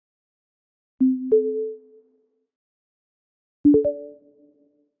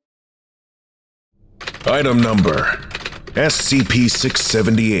Item number: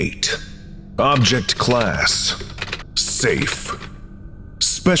 SCP-678. Object Class: Safe.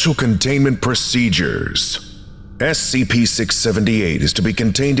 Special Containment Procedures: SCP-678 is to be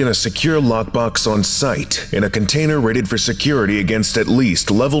contained in a secure lockbox on site in a container rated for security against at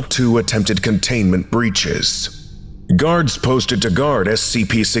least Level 2 attempted containment breaches. Guards posted to guard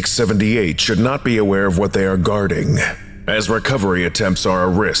SCP-678 should not be aware of what they are guarding, as recovery attempts are a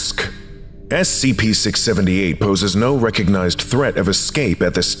risk. SCP-678 poses no recognized threat of escape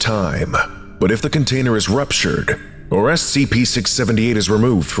at this time, but if the container is ruptured, or SCP-678 is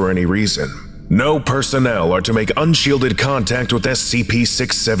removed for any reason, no personnel are to make unshielded contact with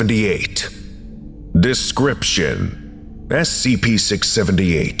SCP-678. Description: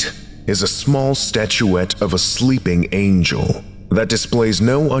 SCP-678 is a small statuette of a sleeping angel that displays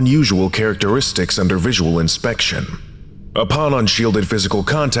no unusual characteristics under visual inspection. Upon unshielded physical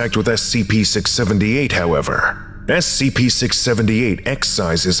contact with SCP-678, however, SCP-678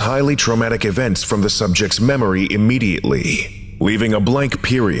 excises highly traumatic events from the subject's memory immediately, leaving a blank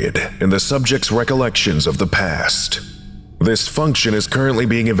period in the subject's recollections of the past. This function is currently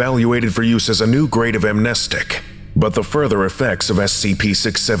being evaluated for use as a new grade of amnestic, but the further effects of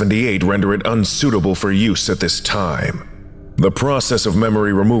SCP-678 render it unsuitable for use at this time. The process of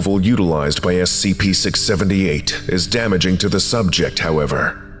memory removal utilized by SCP-678 is damaging to the subject,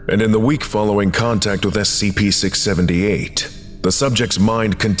 however, and in the week following contact with SCP-678, the subject's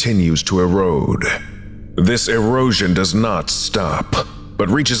mind continues to erode. This erosion does not stop, but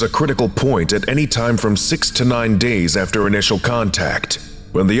reaches a critical point at any time from 6 to 9 days after initial contact,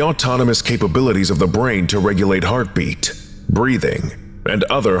 when the autonomous capabilities of the brain to regulate heartbeat, breathing, and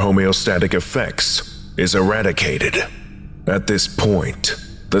other homeostatic effects is eradicated. At this point,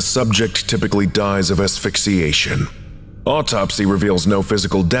 the subject typically dies of asphyxiation. Autopsy reveals no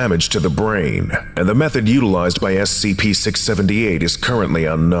physical damage to the brain, and the method utilized by SCP-678 is currently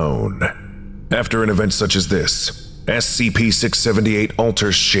unknown. After an event such as this, SCP-678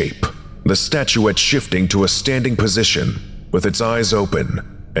 alters shape, the statuette shifting to a standing position with its eyes open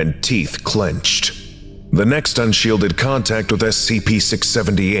and teeth clenched. The next unshielded contact with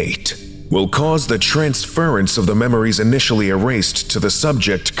SCP-678 will cause the transference of the memories initially erased to the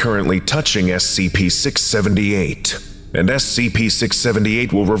subject currently touching SCP-678, and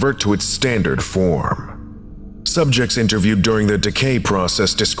SCP-678 will revert to its standard form. Subjects interviewed during the decay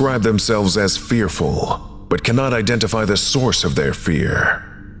process describe themselves as fearful, but cannot identify the source of their fear.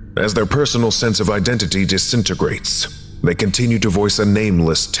 As their personal sense of identity disintegrates, they continue to voice a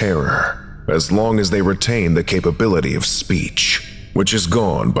nameless terror, as long as they retain the capability of speech, which is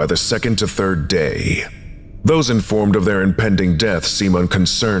gone by the second to third day. Those informed of their impending death seem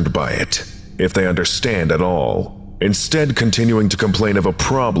unconcerned by it, if they understand at all, instead continuing to complain of a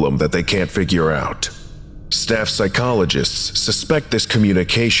problem that they can't figure out. Staff psychologists suspect this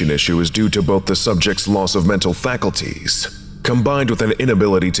communication issue is due to both the subject's loss of mental faculties, combined with an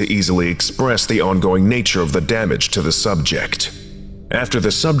inability to easily express the ongoing nature of the damage to the subject. After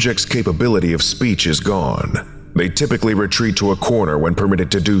the subject's capability of speech is gone, they typically retreat to a corner when permitted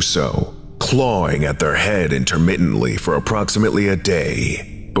to do so, clawing at their head intermittently for approximately a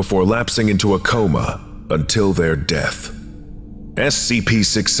day, before lapsing into a coma until their death.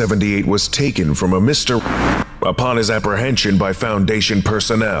 SCP-678 was taken from a Mr. upon his apprehension by Foundation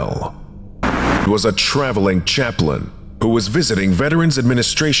personnel. He was a traveling chaplain who was visiting Veterans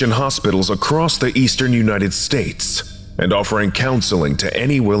Administration hospitals across the eastern United States and offering counseling to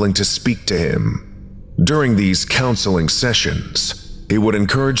any willing to speak to him. During these counseling sessions, he would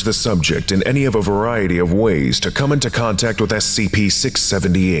encourage the subject in any of a variety of ways to come into contact with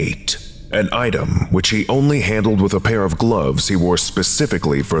SCP-678, an item which he only handled with a pair of gloves he wore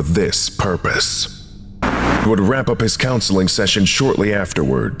specifically for this purpose. He would wrap up his counseling session shortly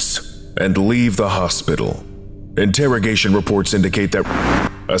afterwards and leave the hospital. Interrogation reports indicate that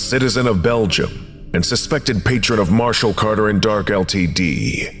a citizen of Belgium and suspected patron of Marshall Carter and Dark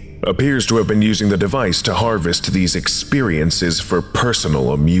Ltd. appears to have been using the device to harvest these experiences for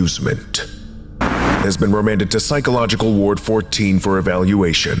personal amusement. Has been remanded to Psychological Ward 14 for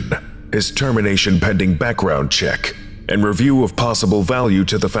evaluation, his termination pending background check, and review of possible value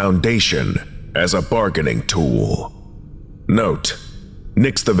to the Foundation as a bargaining tool. Note: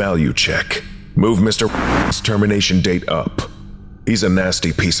 nix the value check. Move Mr. termination date up. He's a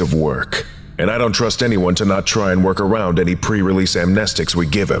nasty piece of work, and I don't trust anyone to not try and work around any pre-release amnestics we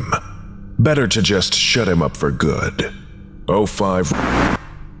give him. Better to just shut him up for good. 05.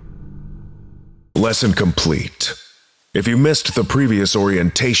 Lesson complete. If you missed the previous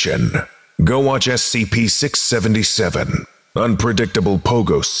orientation, go watch SCP-677, Unpredictable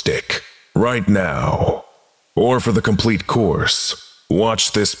Pogo Stick, right now. Or for the complete course,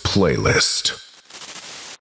 watch this playlist.